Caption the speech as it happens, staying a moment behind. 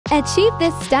Achieve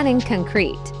this stunning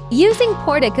concrete using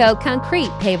Portico concrete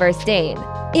paver stain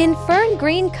in Fern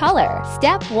Green color.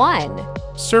 Step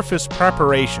 1. Surface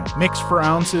preparation. Mix 4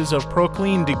 ounces of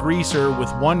Proclean degreaser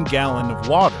with 1 gallon of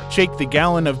water. Shake the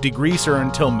gallon of degreaser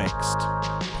until mixed.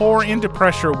 Pour into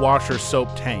pressure washer soap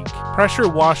tank. Pressure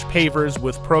wash pavers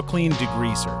with Proclean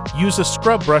degreaser. Use a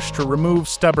scrub brush to remove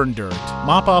stubborn dirt.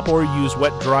 Mop up or use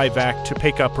wet dry vac to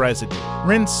pick up residue.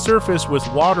 Rinse surface with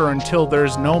water until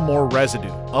there's no more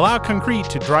residue. Allow concrete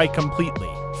to dry completely.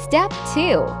 Step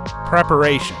 2.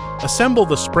 Preparation. Assemble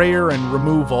the sprayer and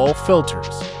remove all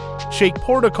filters. Shake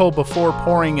Portico before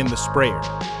pouring in the sprayer.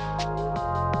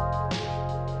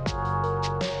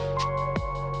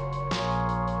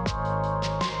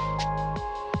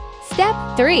 Step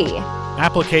 3.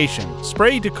 Application.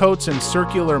 Spray to coats in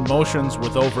circular motions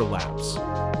with overlaps.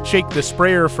 Shake the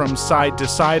sprayer from side to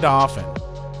side often.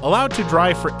 Allow to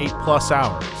dry for 8+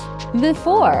 hours.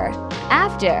 Before.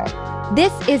 After.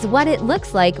 This is what it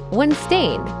looks like when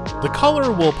stained. The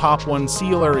color will pop when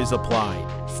sealer is applied.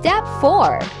 Step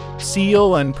 4.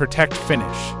 Seal and protect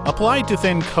finish. Apply to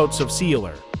thin coats of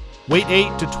sealer. Wait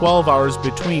 8 to 12 hours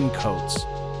between coats.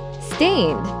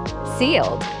 Stained.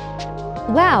 Sealed.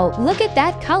 Wow, look at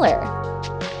that color.